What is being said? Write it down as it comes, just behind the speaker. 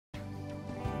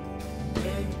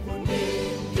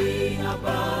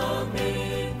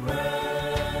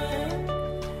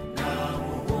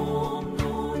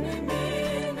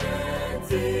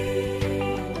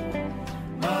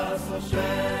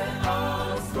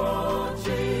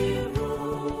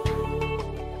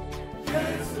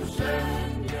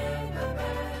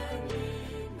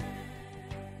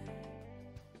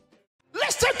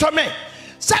Listen to me.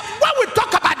 So when we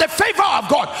talk about the favor of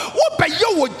God, what be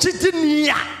you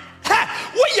jidinia?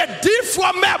 We are deep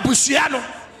from Busiano.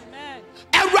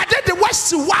 And rather the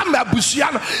West one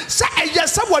Busiano. Say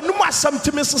yes, someone no more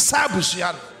something Mrs.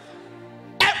 Busiano.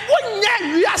 And 1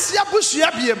 year we are Sia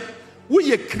Busia,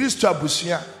 we are Christo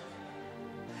Busia.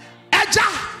 Eja,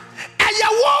 and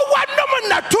you one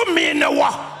number to me in the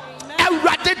war. And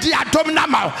rather the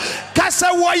Adomnama.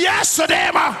 Cassa war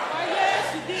yesterday.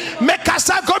 Make us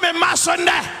go me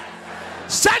masonde.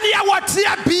 Sania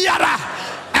watia biara.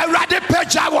 Erade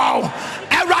pejawo.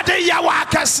 Erade yawa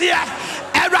kasia.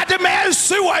 Erade me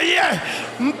suwa ye.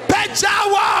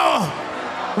 Pejawo.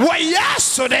 Wa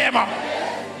yesodema.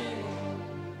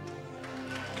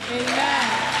 Amen.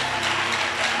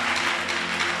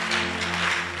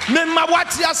 Me ma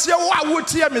watia se wa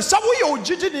wotia me. So we o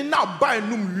jiji ni na ba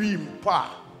num wim pa.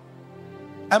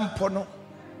 Empono.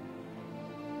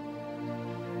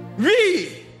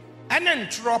 We and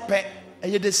drop it,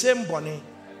 and the same bonny.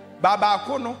 Baba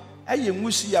Kono, a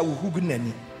Yemusia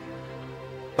Hugunani.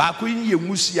 Bakuin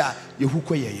Yemusia,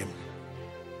 Yehukoyam.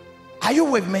 Are you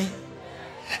with me?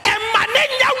 And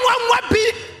Manina one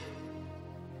be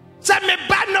Same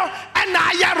Bano and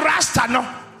I Rastano.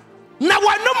 Now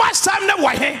I know my son the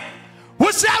way.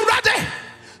 Who's ready?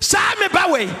 Same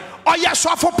Bawe. Or yes,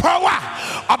 for power,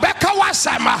 or Becca was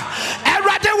summer, and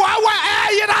rather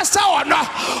I saw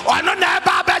no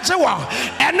never better one,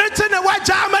 and nothing away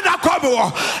German a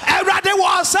cobo, and rather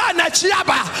was a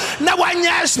Chiaba, no one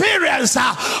experience,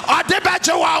 or the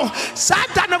better one,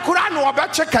 Satan Kuran or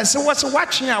better because was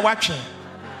watching.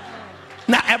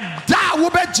 Na ebda wo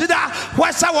bejida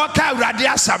wasa waka urade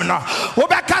asam no wo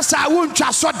bekasa wo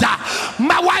ntwa soda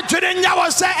ma wadwene nya wo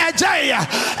se eje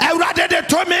urade de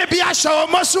to me bia hye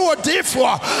mo so odifo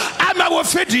ama wo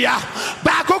fidua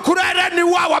ba kokura ra ni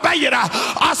wo bayira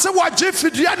ase wo je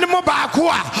fidua ni mo ba ko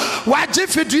a wa je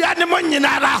fidua ni mo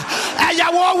nyinara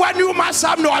eya wo wani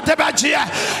umasam no odebeje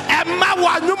e ma wo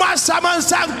anuma sam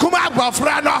nsan kuma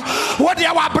agbofra no wo de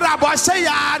wa brabo se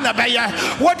ya na beye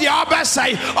wo de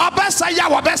obesai ya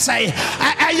wabesai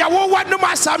ya wo wanu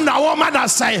masam na wo mana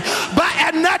sai ba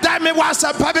enada me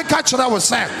wasa pabi kachira wo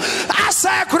sai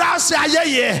asa kura se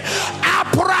ayeye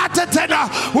aprate tena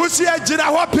wo si agina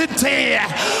ho pinte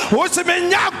wo si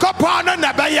menya kopo no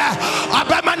na beye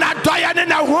abama na doya ne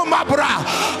na homa bra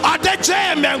ade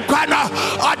je me nkwa no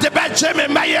ade be je me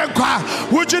maye nkwa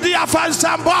wujudi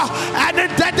afansambo ane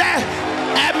dede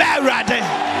emerade.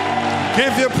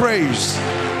 Give you praise.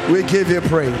 We give you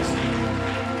praise.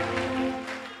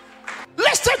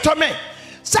 Listen to me.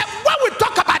 Say when we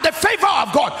talk about the favor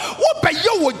of God, what be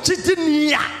you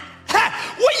jidinia?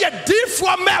 We are deep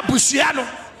from Busiano.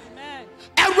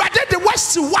 And rather the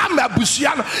West one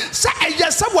Busiano. Say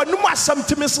yes, someone no more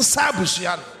something Mrs.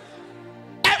 Busiano.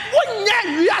 And 1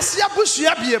 year we are Sia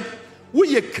Busia,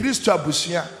 we are Christo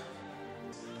Busia.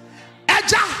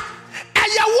 Eja,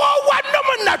 and you one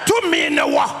number to me in the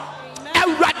war.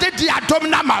 And rather the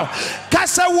Adomnama.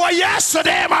 Cassa war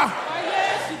yesterday.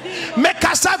 Make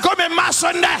us go me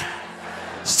masonde.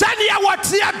 Sania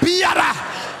watia biara.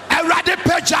 Erade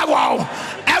pejawo.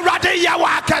 Erade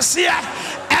yawa kasia.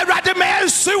 Erade me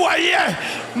suwa ye.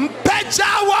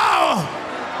 Pejawo.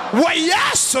 Wa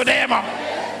yesodema.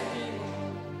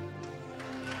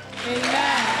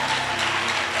 Amen.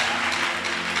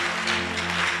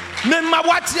 Me ma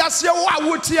watia se wa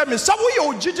wotia me. So we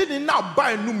o jiji ni na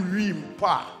ba num wim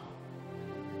pa.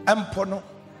 Empono.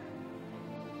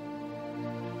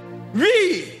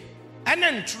 We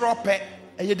and drop it,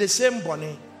 and the same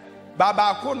bonny.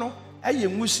 Baba Kono, a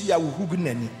Yemusia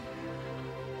Hugunani.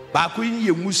 Bakuin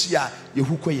Yemusia,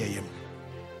 Yehukoyam.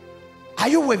 Are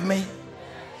you with me?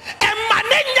 And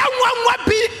Manina one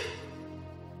be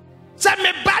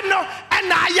Same Bano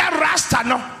and I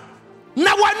Rastano.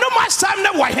 Now I know my son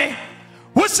the way.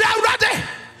 Was there ready?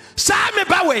 Same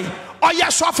Bawe. Or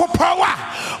yes, for power,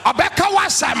 or Becca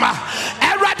was summer,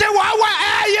 and rather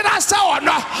I saw or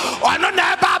no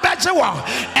never better one,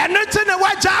 and nothing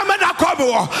away German a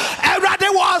cobo, and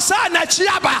rather was a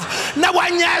Chiaba, no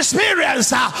one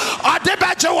experience, or the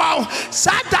better one,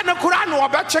 Satan Kuran or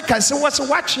better because was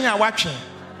watching.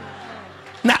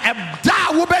 na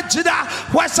da wo bejida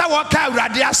wasa waka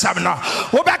awurade asam no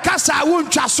wo bekasa wo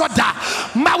ntwa so da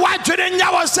ma wadwene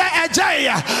nya wo se eje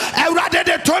ya awurade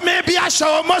de to me bi ahye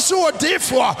wo so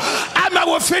odifo ama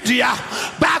wo fidua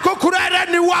ba kokura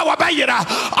ni wo a bayira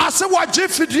ase wo je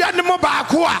fidua ni mo ba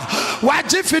ko a wa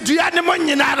je fidua ni mo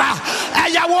nyinara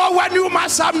eya wo wani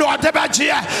umasam no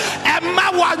odebeje emma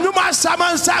wo anuma sam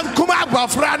nsan kuma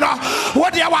agbafra no wo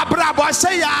de wa brabo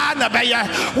se ya na beye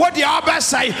wo de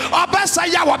obesai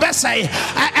ya wobesai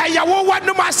eya wo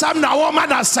wanu masam na wo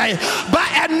mana sai ba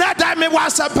enada me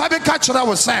wasa pabe ka kira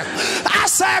wo sai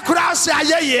asa kura se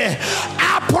ayeye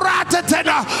aprate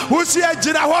tena usi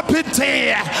ejina ho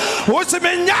pite usi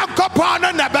menya kopo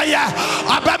no na beye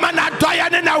abama na doya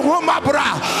ne na huma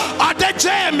bra ode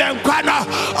je me nkwa no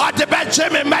ode be je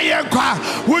me maye nkwa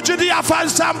wujudi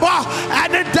afansambo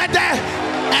ene dede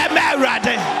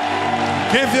emerade.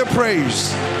 Give you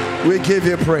praise. We give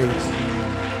you praise.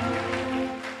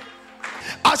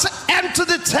 As enter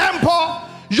the temple,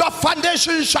 your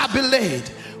foundation shall be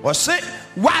laid. Or say,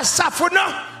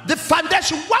 the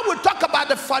foundation. When we talk about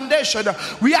the foundation,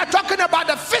 we are talking about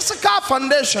the physical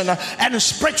foundation and the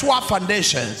spiritual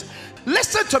foundations.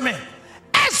 Listen to me.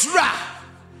 Ezra,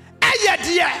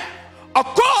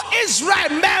 Israel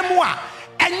memoir,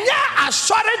 and yeah, I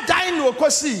saw it dying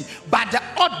but the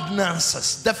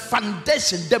ordinances, the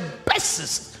foundation, the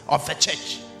basis of the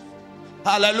church.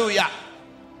 Hallelujah.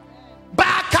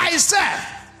 Bakai said,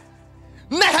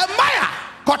 Nehemiah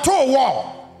koto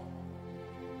war,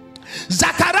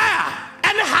 Zachariah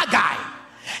and Haggai,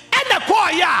 and the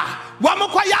choir,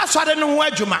 Wamukwaya Sadan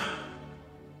Wajuma,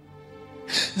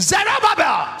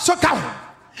 Zerubbabel, so come.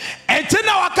 And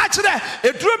tina wakachire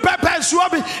edru pepe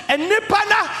suobi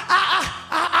enipana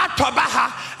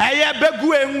atobaha eye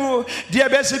begu enwu de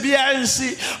besi bia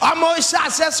nsi omo sha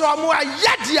aseso omo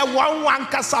ayede wan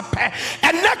kasape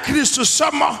ene Kristo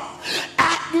somo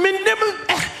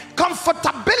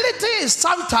comfortability is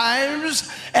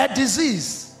sometimes a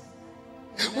disease.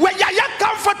 When you are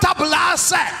comfortable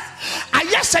ourselves,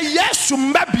 I say yes to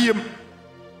maybe.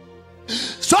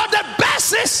 So the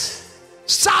basis,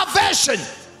 salvation,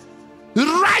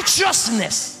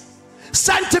 righteousness,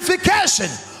 sanctification,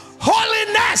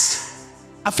 holiness.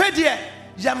 That's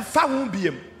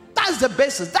the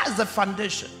basis, that's the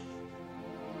foundation.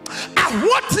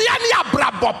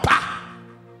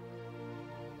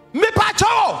 Me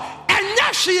pacho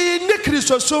enyashi ni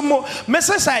Kristosomo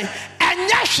mesesai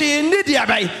enyashi ni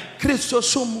diabai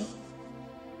Kristosomo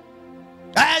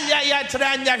ya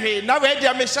tranyahi na we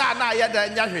dia mesha na ya da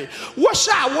nyahi wo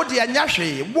sha wo dia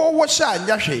nyahi wo sha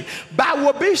nyahi ba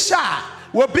wo bi sha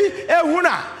wo bi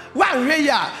ehuna wanhwe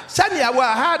ya sania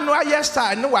wa ha no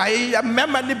ayesta no wa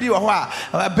mema ni bi wo ho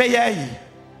a beyayi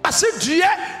asedue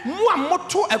mu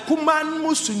amoto akuma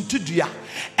mu suntudua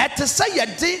etese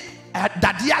yede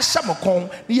dadia shamokon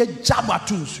ye jaba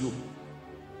tunsuo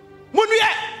munue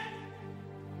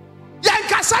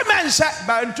yankasa mense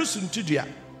ba ntu suntudua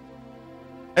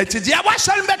etidia wa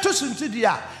shan beto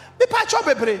suntudua bi pacho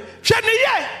bebre hwe ne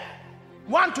ye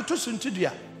want to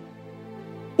suntudua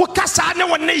wo kasa ne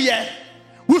wonne ye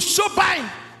wo soban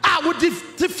a wo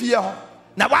tifie ho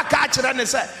na waka akire ne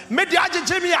se me di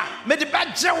agegemi a me di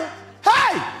bejew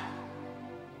hey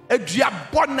edua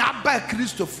bona ba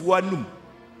Kristofo anum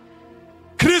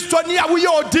Kristo ni awuye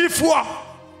odifo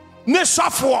ne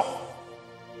sofo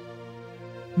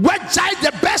what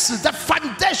the best is the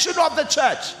foundation of the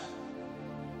church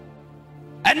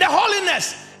and the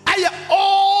holiness are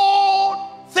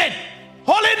all thing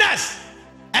holiness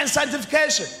and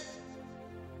sanctification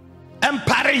and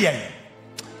pariye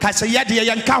kaisa yede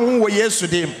yanka ho wo Yesu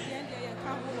dem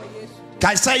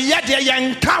kaisa yede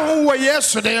yanka ho wo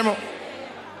Yesu dem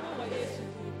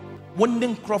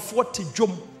wonin crofo te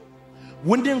dwom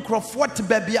wonin crofo te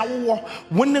baby awo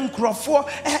wonin crofo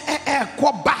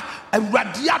koba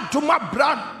awurade adoma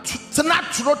bra tena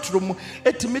trotro mu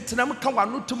etimi tenam ka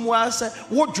wano temu ase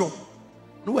wodwo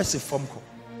no wase fam ko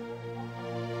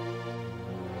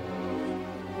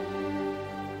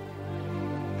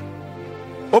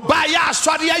oba ya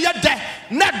asori ya de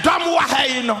na dom wa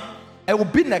hai no e will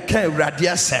be na ka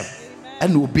awurade asem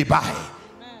and will be by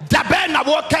dabe na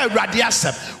wo ka awurade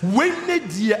asem when ne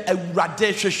die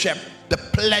awurade hwehwem the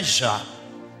pleasure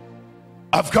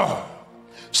of God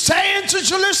saying to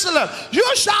Jerusalem,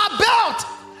 you shall build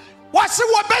what's the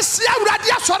obesia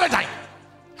radia soredan.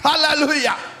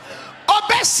 Hallelujah.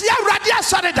 Obesia radia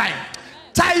soredan.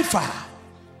 Taifa.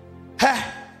 He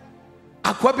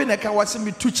akwabi neka wase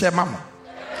mi tuche mama.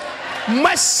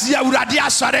 Masia radia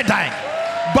soredan.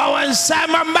 Bawan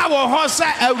sama ma wo ho se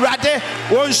awurade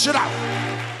wonhira.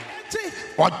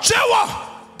 Ojewo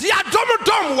dia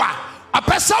domdom wa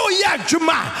apesa wo ye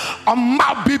adwuma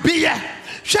oma bibiye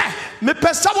hwe me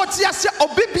pesa wo tie se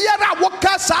obibiara wo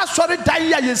ka sa sori dan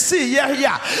ya yesi ye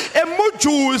ya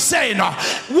emudwu sei no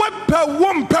wo pe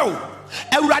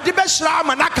Ewurade be hira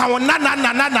ma na ka wo na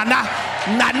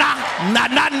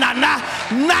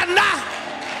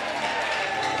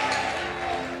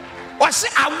Wasi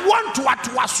I want to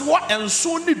atwaso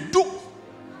enso ni du.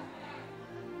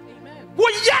 Amen. Wo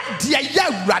ya de ya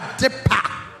Ewurade pa.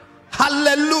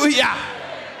 Hallelujah.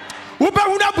 Wo be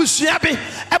hu na busua bi.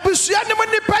 Abusua ne mo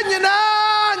nipa nyina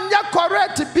nya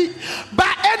correct bi. Ba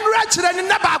enura kire ni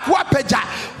na ba ko apagya.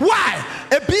 Why?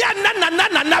 Ebia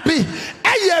na bi.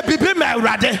 Eye bibi ma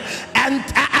Ewurade. And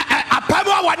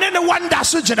apamo wane ne wonder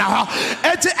so gina ho.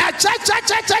 Eti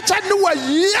cha no wa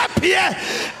yepie.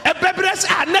 Ebebres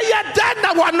anaya dan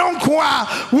na wano nko a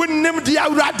wonnim dia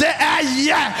Ewurade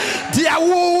eye. Dia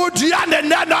wo dia ne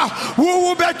no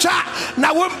wo becha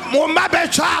na wo ma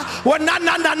becha wo na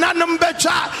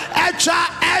becha echa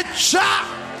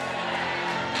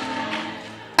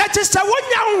eti se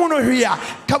wonya hunu hia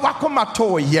ka wakoma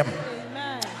to yem.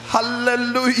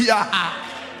 Hallelujah.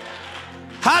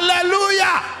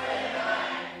 Hallelujah.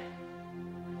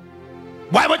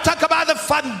 Why we talk about the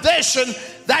foundation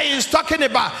that he is talking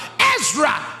about?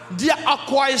 Ezra, the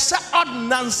acquires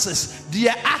ordinances, the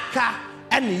aka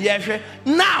and yehwe.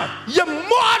 Now, your more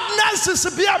ordinances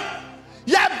be ya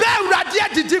be radia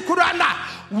didi kurana.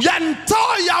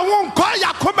 Yanto ya wonko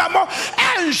ya komamo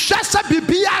en hwese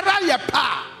bibiara ye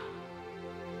pa.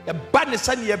 Ya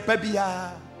banisa ne ye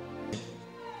babia.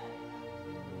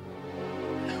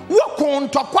 Wo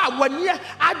kontoko a wani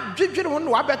adwedwere wo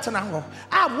no abetena ho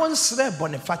a won sere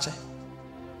bonifache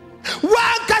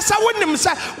wa kasa wonim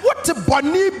sa wote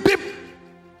boni bi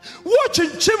wo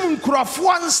chinchim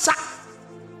nkrofo nsa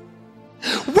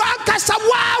wa kasa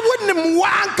wa wonim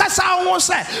wa kasa ho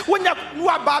se wonya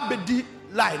wa ba bedi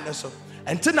line so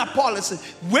entina Paul say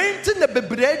wenti na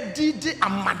bebre di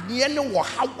amane ne wo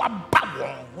hawa ba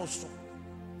won ho so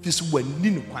fis wani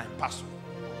ne kwan paso.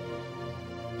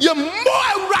 You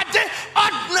more radi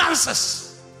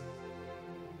ordinances.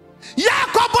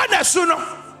 Yakobo ne suno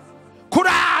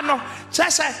Kurano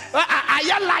chese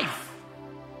aya life.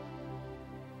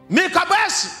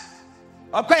 Mikabesi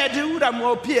okay di ura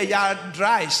mo pie ya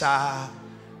dry sa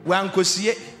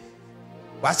wankosie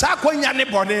wasa konya ne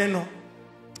bone no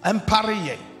empare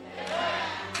ye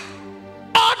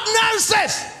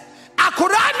ordinances.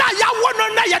 Akurana ya wono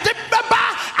na ya de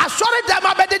beba asori dem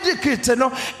abede dikite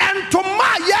no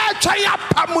entoma ya twan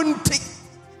apamunti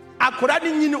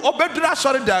akurani nyini obedura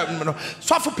asori dem no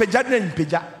sofo pagya na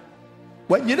npagya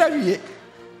wanyira wie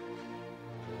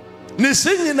ne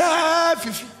sinyina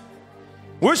fifi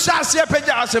wo hyase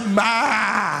pagya ase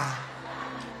ma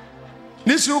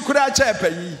ne si ukura cha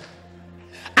payi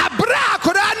abra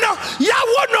akurano ya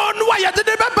wono no ya de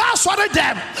beba asori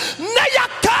dem na ya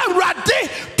ka Awurade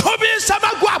tomi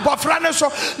samagu abofra ne so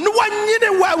no wanyine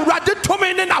wa Awurade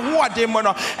tomi ne na hoode mo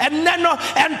no enne no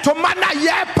entoma na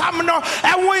ye pam no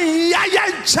enwo ya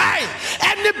ye nchai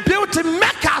ene built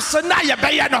mekas na ye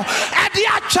beye no ede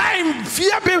a chain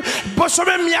fie bi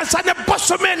bosome miasa ne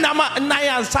bosome na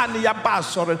yansa ne ya ba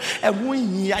soro enwo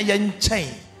ya ye nchai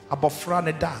abofra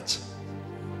ne dat.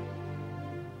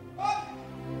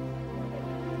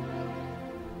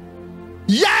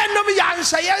 Yanom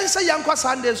yansa yankwa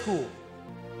Sunday school.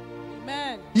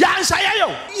 Amen. Yansa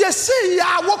yo. Yesi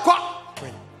ya woko.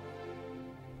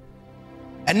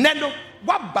 And then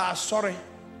waba sorry.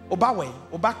 Oba we,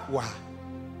 oba kwa.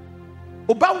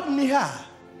 Oba ni ha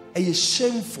eye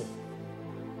shameful.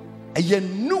 Eye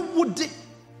nuwudi.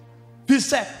 He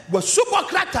said, "Was super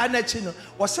krata na chi no,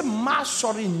 was a ma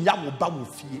sorry nya wo ba wo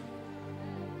fie."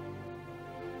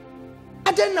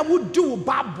 Aden na wo do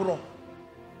ba bro.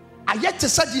 Ayete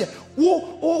sadie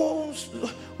wo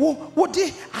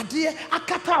di ade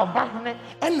akata oba hone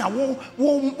na wo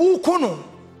kono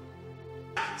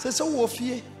se wo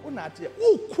fie wo na ade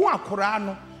wo ko akora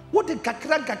no wo de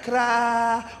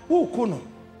kakra wo kono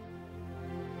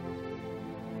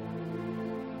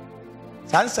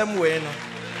sansem we no.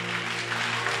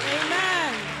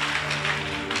 Amen.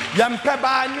 Yampeba,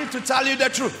 I need to tell you the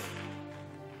truth.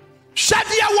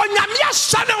 Shadia wonyamia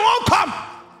shane won come.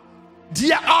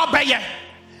 Dear Abaya,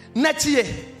 Netie,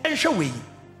 and Shawi,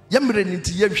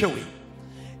 Yamrenity Yamshawi.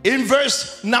 In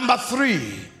verse number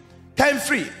 3, came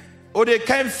free, or they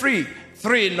came free,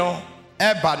 3 no,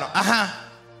 Ebano,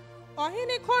 Or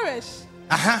Hini Koresh,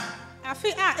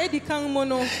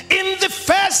 in the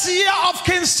first year of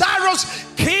King Cyrus,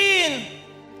 King,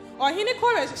 or Hini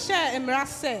Koresh, share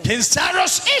Emrase, King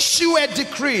Cyrus issued a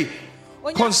decree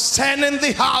concerning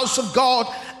the house of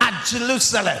God at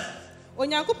Jerusalem.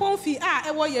 Onyankopɔn fi a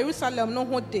ɛwɔ Jerusalem no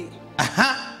ho de.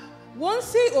 Wọ́n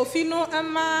si òfin no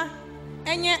ama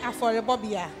enye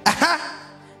afɔrebɔbea.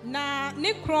 Na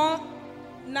ne kron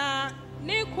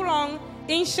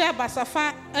inhyɛ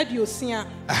basafa adiosia.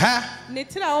 Ne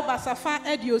tira o basafa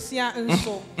adiosia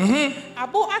nso.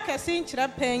 Abo akɛse nkyerɛ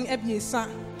pɛn abiesa.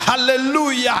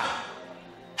 Hallelujah.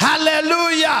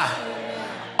 Hallelujah.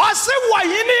 Ɔse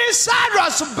wɔhene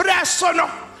Cyrus brɛ so no.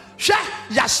 Hwɛ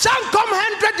yasankom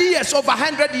 100 years, over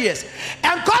 100 years.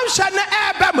 And come shall ne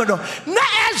ebe no na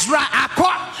Ezra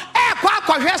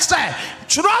akɔhwɛ sɛ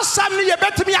kyerɛsɛm no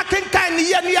yɛbɛtumi akenkan ne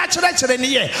yɛ ne yɛakyerɛkyerɛ ne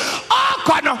yɛ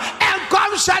ɔkɔ no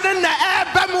nkɔmhyɛ no na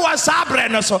ɛbɛ mu wɔ saa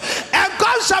berɛ no so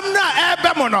nkɔmhyɛm no a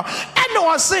ɛbɛ mu no ɛne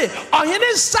ɔse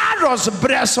ɔhene Cyrus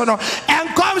berɛ so no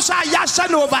nkɔmhyɛ a yɛahyɛ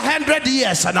no over 100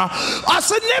 years no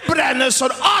ɔse ne berɛ no so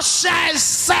ɔhyɛ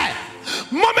sɛ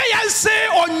Mama yanse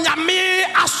onyame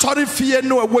asɔre fie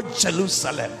no ɛwɔ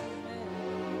Jerusalem.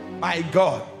 My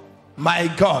God, my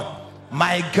God,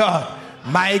 my God,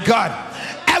 my God.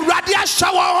 Awurade ahyɛ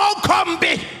wɔn nkɔm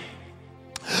bi.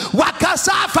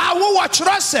 Wakasa fa wo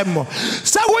wɔkyerɛsɛm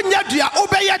sɛ wonya dua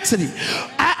wobɛyɛ tiri.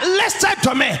 Listen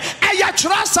to me. Ɛyɛ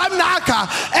kyerɛsɛm na aka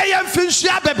ɛyɛ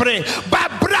mfinhyia bebree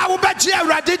babra wobɛgye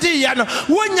Awurade di yɛ no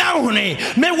wonya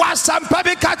nhone me wasampa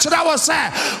bi ka kyerɛ wo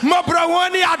sɛ mɔbrɔ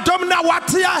wɔn ne adom na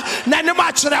watea na ne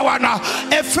makyerɛ wɔ no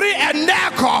ɛfiri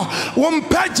ɛnnɛ kɔ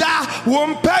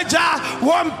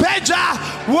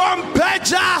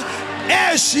wompagya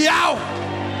ɛhyiaw.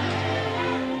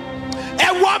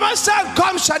 A woman said,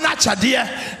 "Come, Shanacha, dear."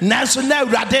 Nanso na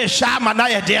Awurade shama na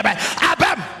ye dear.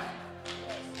 Abem.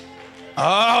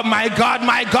 Oh my God,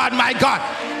 my God, my God.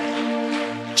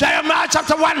 Jeremiah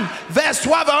chapter 1, verse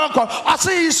 12. I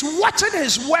say he's watching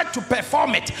his word to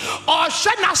perform it. Or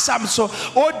Shana Samso,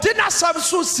 or Dina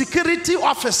Samso security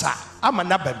officer. I'm an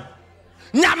abem.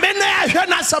 Nyamene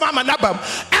hwena sama manabam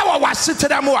ewa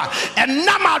wasitira mu a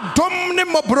enama dom ne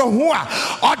mobrohu a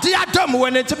ode adam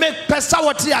woni te me pesa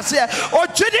wote ase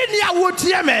ogwini ne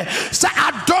awotie me se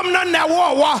adom no na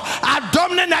wo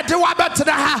adom ne na de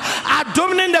wabetra ha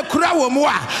adom ne na kura wo mu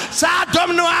a se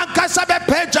adom no ankasa be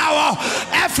pagya wo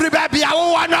every baby a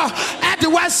wo no e de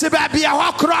wasi baby a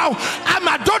ho kro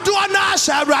ama dodo na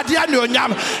asha Awurade ane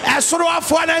onyam esoro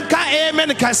afo na nka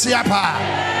amen kasia pa.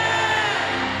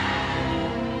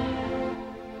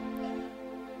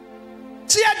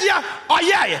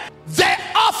 They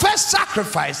offer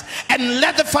sacrifice and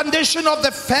let the foundation of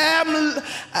the firm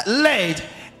laid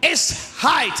its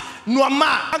height.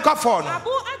 Nuama ankafon. Abu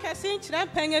akasi nkyerɛ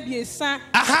pɛn abiesa.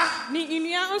 Ni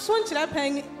inua nso nkyerɛ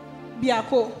pɛn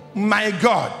biako. My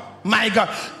God, my God.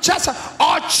 Just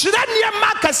ɔkyerɛ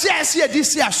nneɛma akasi a ɛsi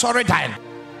edisi asɔre dan.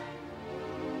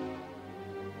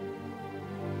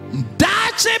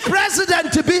 Dachi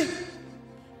president bi.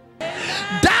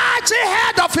 Dachi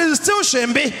head of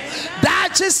institution be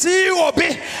Dachi CEO be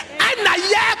ana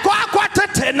ye kwa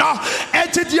tete no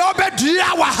enti de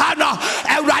obedua wa ha no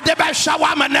Awurade be hwa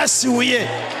wa manasi wiye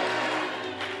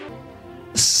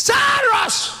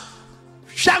Cyrus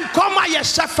shankoma ye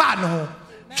shefa no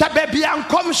hwa ba bia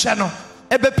nkom hye no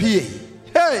ebepie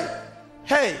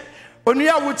hey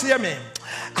onua wotie me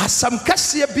asam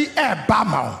kase bi eba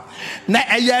ma na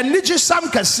ɛyɛ nigi sam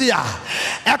kɛse a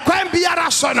ɛkwan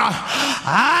biara so no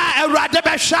Awurade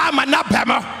bɛhwɛ ama na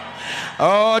bɛm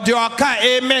de ɔka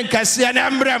amen kɛseɛ ne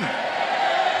mbrɛm.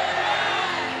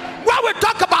 When we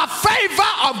talk about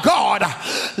favor of God,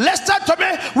 listen to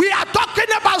me, we are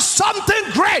talking about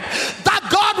something great that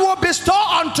God will bestow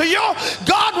unto you,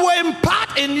 God will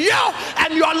impart in you,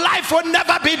 and your life will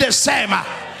never be the same.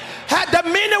 The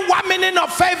meaning, one meaning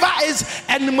of favor is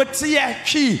enmity,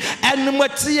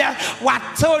 enmity,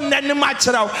 wato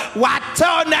nenimachro,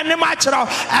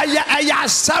 aya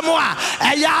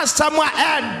samwa,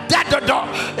 and dedodo,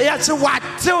 yes,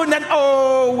 wato nen,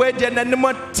 oh, where the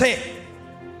enmity.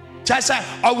 Just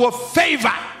our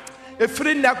favor, a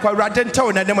friend that quite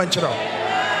radento nenimachro.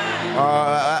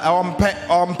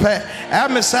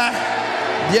 Emisa.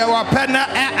 Yeah, wapena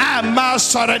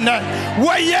masorene.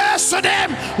 Why yes to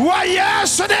them? Why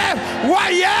yes to them? Why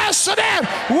yes to them?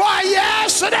 Why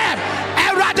yes to them?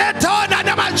 Eradetona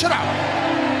na manchra.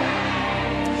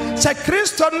 Se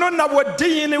Kristo no na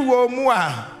wodini wo mu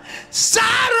a.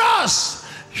 Cyrus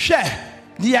hwe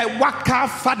dia waka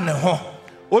fa ne ho.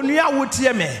 Onua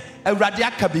wotie me, Awurade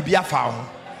aka bibia fa ho.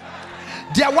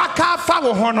 Dia waka fa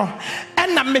wo ho no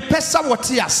ena mepesa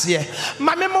wote ase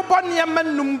ma me mo bone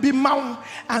manum bi mawo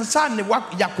ansa ne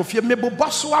yakofie me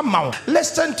boboso amawo.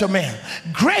 Listen to me,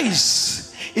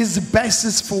 grace is the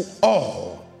basis for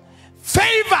all.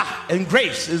 Favor and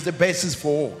grace is the basis for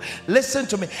all. Listen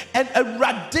to me, and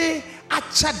Awurade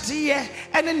achadeɛ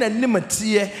ɛne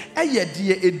n'animateɛ ɛyɛ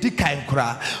deɛ edi kan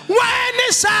koraa. Wɔn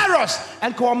ne Cyrus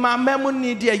ɛnka ɔmaama mu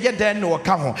ni deɛ yɛ dɛn na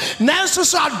ɔka ho. Nanso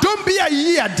so adom bi a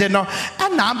yi ade no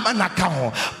ɛna ama na ka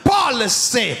ho. Paul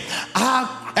say,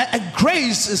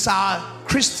 grace is our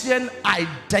Christian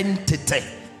identity.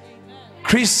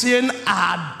 Christian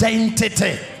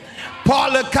identity.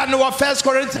 Paul can 1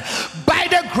 Corinthians, by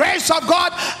the grace of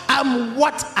God, I'm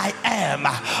what I am.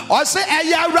 Or say,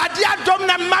 Eya radia dom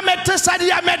na mamete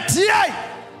sadia metie.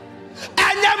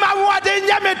 Enya mawade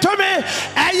nyame tumi.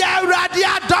 Eya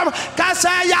radia dom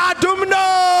kasa ya dumno.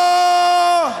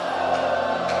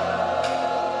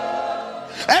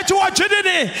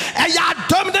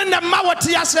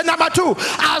 Number 2,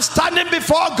 are standing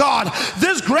before God.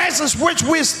 This grace is which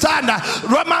we stand.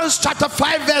 Romans chapter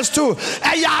 5 verse 2. Yes,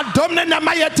 I ya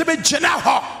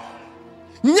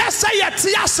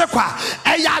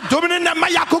domine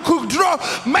maya kukudro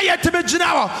maya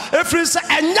tibejinawa. If you say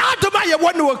and yadoma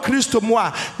one to a Christo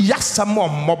moa, yasamo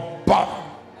mobo.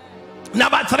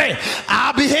 Number 3,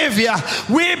 our behavior.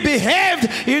 We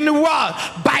behaved in the world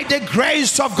by the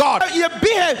grace of God. You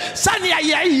behave, Sanya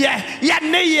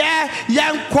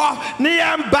Yankwa,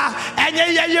 Niamba,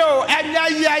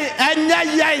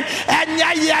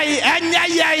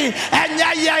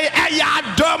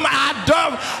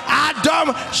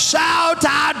 Adam, shout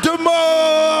Adumo,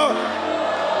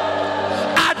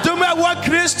 Adumo, what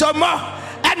Christomo,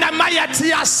 and Amaya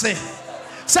Tiase.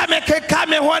 Sameke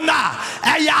kame hona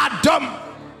ayadom.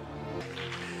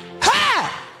 Ha!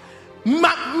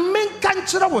 Men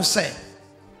kanchira wo say.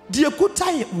 Die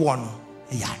kutai won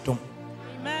ayadom.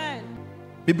 Amen.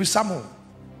 Bibusamo.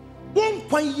 Won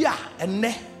kwan ya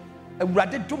ene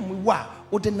awurade dom wa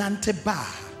wo de nante ba.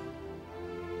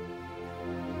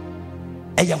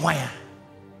 Eye hwan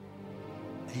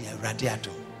eye awurade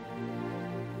adom.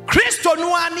 Kristo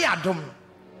no ani adom.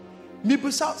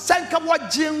 Mibusa sanka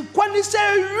waje nkwani se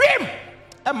rim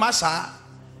e masa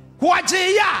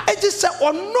waje ya eji se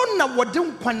ono na wode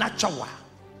nkwana chawa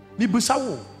mibusa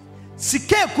wo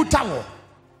sika ekuta wo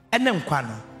ene nkwa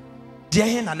no de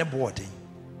he na ne boode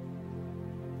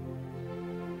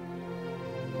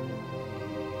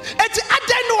eti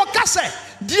adan no kase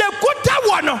de ekuta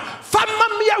wo no fama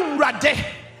me awurade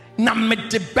na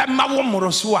mede bema wo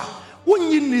moroso a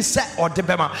wonyi ni se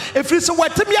odebema efiri se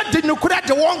watemi ade nukura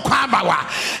de won kwa amawa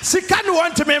sika ne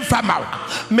won temi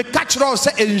mfama me ka kiro se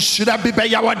enhyira bi be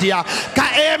ya wodea ka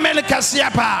amen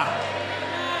kasia pa.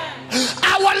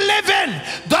 Our living,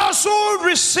 those who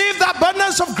receive the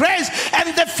abundance of grace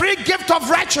and the free gift of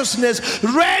righteousness,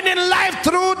 reign in life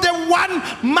through the one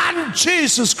man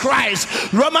Jesus Christ.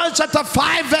 Romans chapter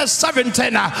 5 verse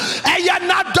 17. Eya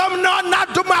na dom no na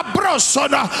duma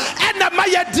brosono ena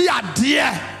maye dia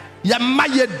dia.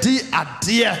 Yamaye di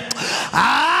adie.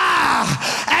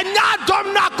 Enya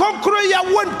dom na konkro ya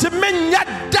wonte menya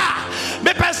da.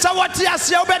 Me pesa wati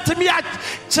ase obetimi a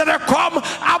cherekom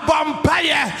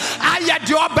abompaye aya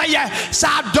di obeye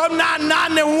sa dom na na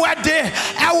ne wede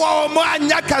ewo mo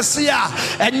anya kasia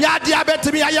enya di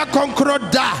abetimi aya konkro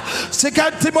da.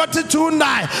 2 Timothy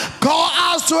 2:9. Call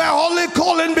us to a holy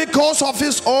calling because of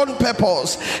his own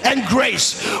purpose and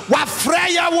grace. Wa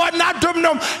freya wona dom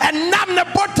nom enam ne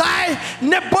botai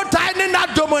ne na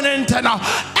dom ntena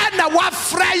ena wa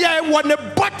freya wona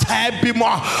botai bi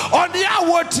mo oni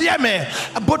awotie me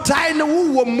botai ne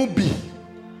wo mu bi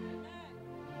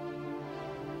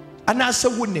anasa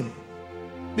wonim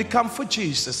become for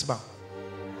Jesus ba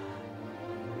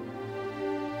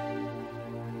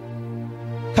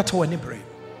katwani pray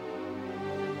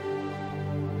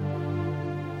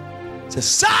se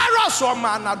Sarah so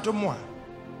man adomo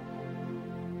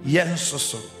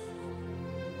yensoso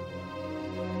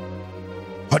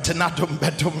otenadom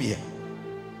bedom ye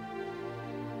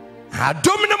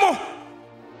adomnemo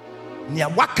nia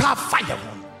waka fire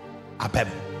won abem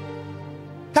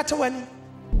katwani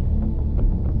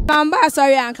Mamba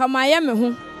sorry anka maye me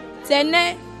ho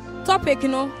tene topic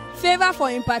no favor for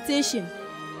impartation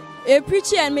e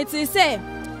preach and me say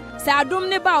adom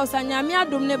ne ba osanyame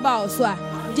adom ne ba oso a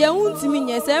je huntimi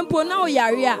nye se mpo na o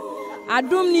yare a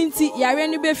adom ni nti yare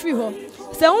ne be free ho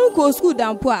se hun ko school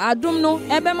dampo a adom no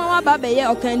ebe ma wa ba be ye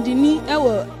okandini e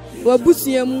wo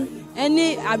busua mu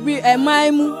eni abi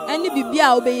eman mu eni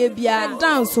bibia obeye bia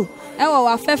dance e wo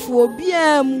wa fefo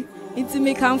obia mu nti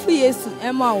me kanfo Yesu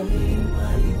e ma wo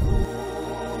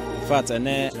fat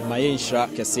ene maye nshira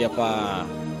kese pa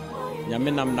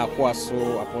nyame nam na kwa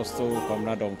so apostle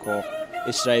Kwamra Donkor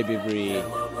Israel bebre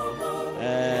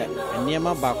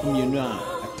niema ba ko mienu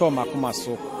a to makoma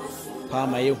so pa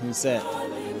maye hu se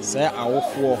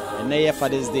awofo ene ye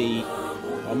Father's Day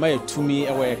o maye tumi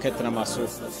e wo ye ketrama so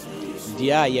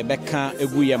dia ye beka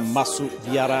egu ye maso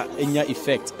biara enya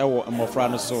effect ewo mmofra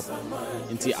no so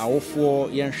nti awofo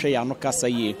yenhwe ya no kasa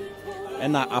ye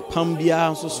ena apam bia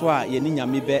nso so a ye ni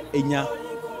nyame be enya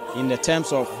in the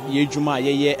terms of ye djuma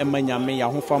ye emanyame ya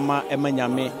hofama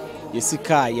emanyame ye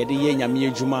sika ye de ye nyame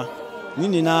adwuma ni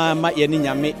nyina ma ye ni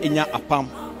nyame enya apam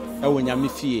ewo nyame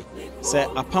fie se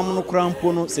apam no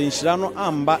krampo no se nhira no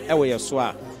amba ewo ye so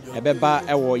a ebeba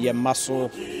ewo ye maso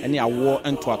ene awo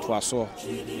entoatoa so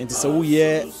enti se wo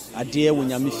ye ade ewo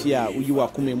nyame fie a uyi wa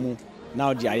komemu na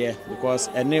odi aye because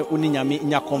ene uni nyame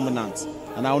nya covenant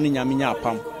ana uni nyame nya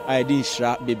apam a de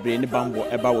nhira bebre ne bambo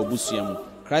eba wa busuamu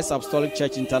Christ Apostolic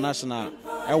Church International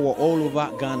ewo all over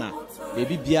Ghana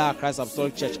baby bia Christ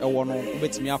Apostolic Church ewo no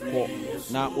obetimi akọ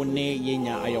na one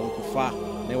yenya ayonkofa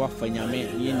na wa fanyame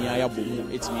yenya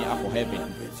ayabomu etimi akọ heaven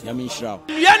nyame nhira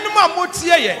yenum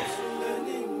amotie ye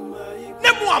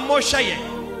ne mu amosha ye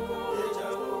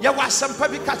ye wasampa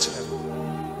bi ka kire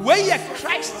we ye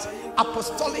Christ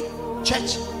Apostolic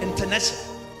Church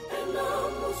International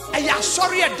aya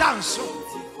sorry a dance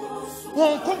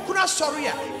won konkuna sorry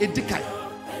a edikai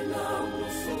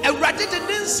Awurade de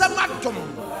nsam adom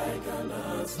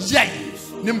yɛn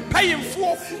ne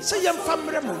mpayimfo sɛ yɛmfa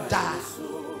mmerɛ mu daa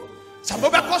sɛ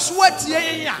mobɛkɔ so atie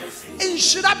yɛn a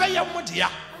nhyira bɛyɛ mo dea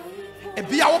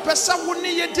ebia wopɛ sɛ wo ne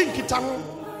yɛdi nkita ho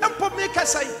mpo meka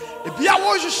sɛ ebia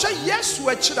wohwehwɛ Yesu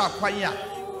akyira kwan a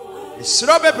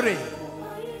ɛsrɛ bebre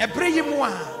ɛbere yi mu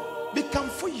a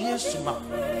bekamfo Yesu ma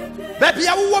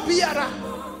baabia wowɔ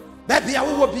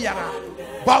biara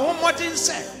ba wo mmɔden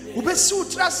sɛ wobɛsi wo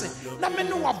trase na me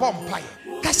ne wabɔ mpae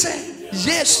ka sɛ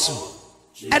Yesu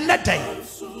ɛnɛ dɛn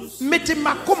mede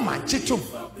makoma gyetom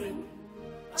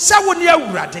sɛ wo ne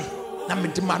Awurade na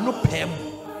mede mano pɛɛ mu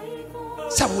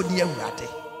sɛ wo ne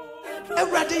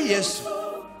Awurade Yesu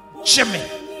gye me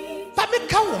ba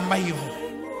meka wo ma yi ho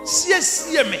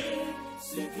siesie me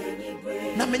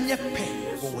na menyɛ pɛ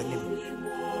wɔ w'anim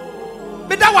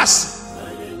meda wase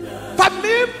ba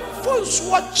me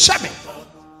fonsuo kyɛ me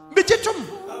megyetom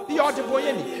yɛ ɔde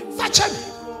boyɛ ni fa kyɛ me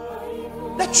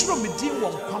na twerɛ me din wɔ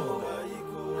nkwa mu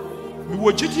me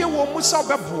wɔ gyidie wɔ mu sɛ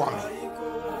wobɛboa me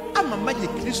ama ma yɛ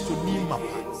Kristo ni ma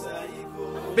pa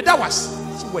meda wase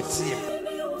sɛ watie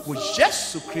wɔ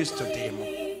Yesu Kristo din mu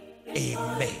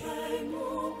amen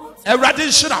Awurade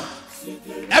nhyira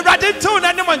Awurade ntew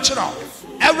n'anim nkyerɛ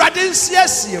Awurade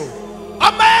nsiesie o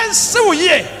ɔma nsew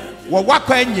yie wɔ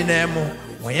wakwan nyinaa mu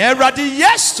wɔ Awurade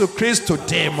Yesu Kristo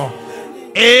din mu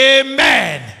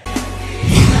amen.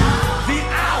 The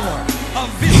hour of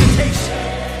visitation.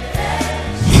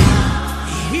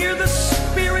 Hear the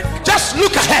Spirit. Just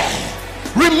look ahead.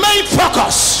 Remain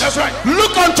focused. That's right.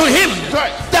 Look unto him. That's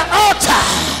right. The author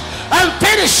and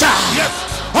finisher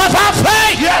of our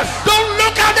faith. Yes. Don't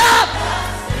look at that.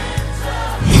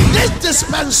 This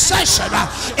dispensation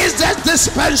is the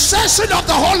dispensation of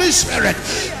the Holy Spirit.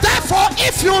 Therefore,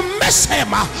 if you miss him,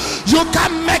 you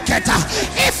can make it.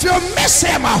 If you miss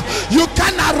him, you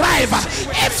can arrive.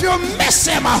 If you miss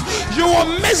him, you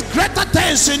will miss greater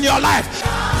things in your life.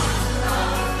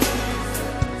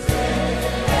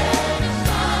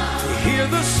 Hear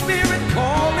the Spirit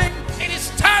calling. It is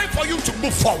time for you to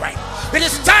move forward. It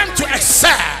is time to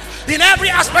excel in every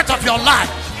aspect of your life.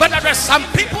 But there are some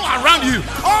people around you,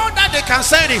 all that they can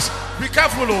say is, be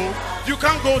careful, oh, you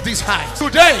can't go this high.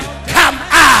 Today, come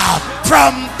out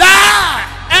from that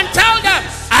and tell them,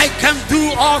 I can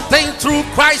do all things through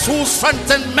Christ who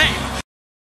strengthens me.